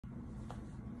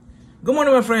Good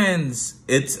morning, my friends.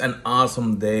 It's an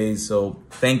awesome day, so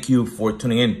thank you for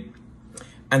tuning in.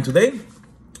 And today,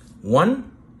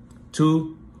 1,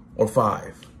 2, or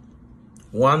 5.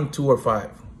 1, 2, or 5.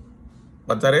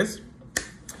 What that is?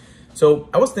 So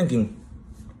I was thinking,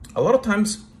 a lot of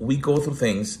times we go through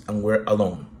things and we're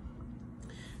alone.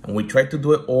 And we try to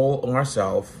do it all on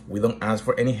ourselves. We don't ask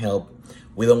for any help.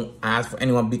 We don't ask for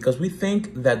anyone because we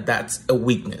think that that's a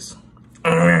weakness.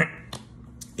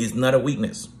 It's not a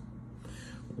weakness.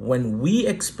 When we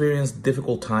experience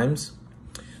difficult times,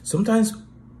 sometimes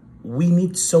we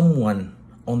need someone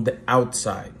on the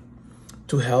outside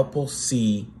to help us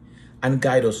see and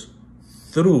guide us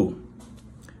through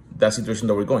that situation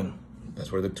that we're going.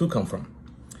 That's where the two come from.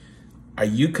 Are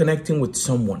you connecting with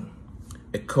someone,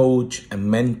 a coach, a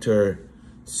mentor,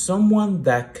 someone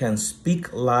that can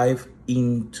speak life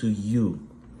into you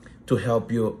to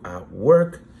help you at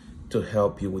work, to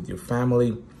help you with your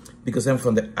family? Because then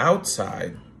from the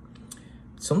outside,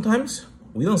 sometimes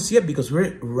we don't see it because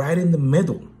we're right in the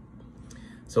middle.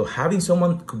 So having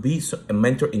someone could be a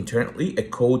mentor internally, a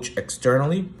coach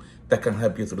externally, that can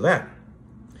help you through that.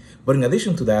 But in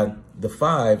addition to that, the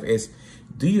 5 is,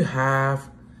 do you have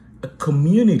a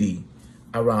community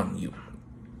around you?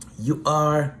 You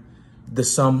are the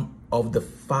sum of the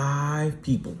 5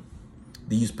 people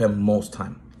that you spend most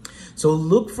time. So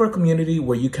look for a community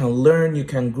where you can learn, you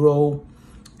can grow,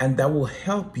 and that will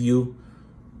help you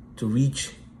to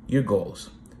reach your goals.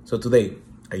 So today,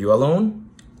 are you alone?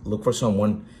 Look for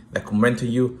someone that can mentor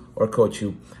you or coach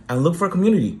you, and look for a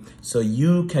community so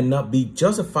you cannot be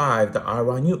just the 5 that are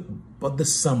around you, but the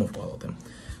sum of all of them.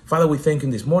 Father, we thank you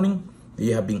this morning that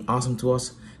you have been awesome to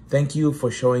us. Thank you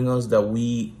for showing us that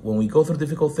when we go through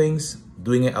difficult things,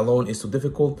 doing it alone is too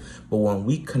difficult, but when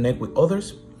we connect with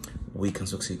others, we can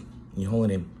succeed. In your holy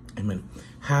name, amen.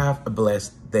 Have a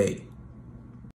blessed day.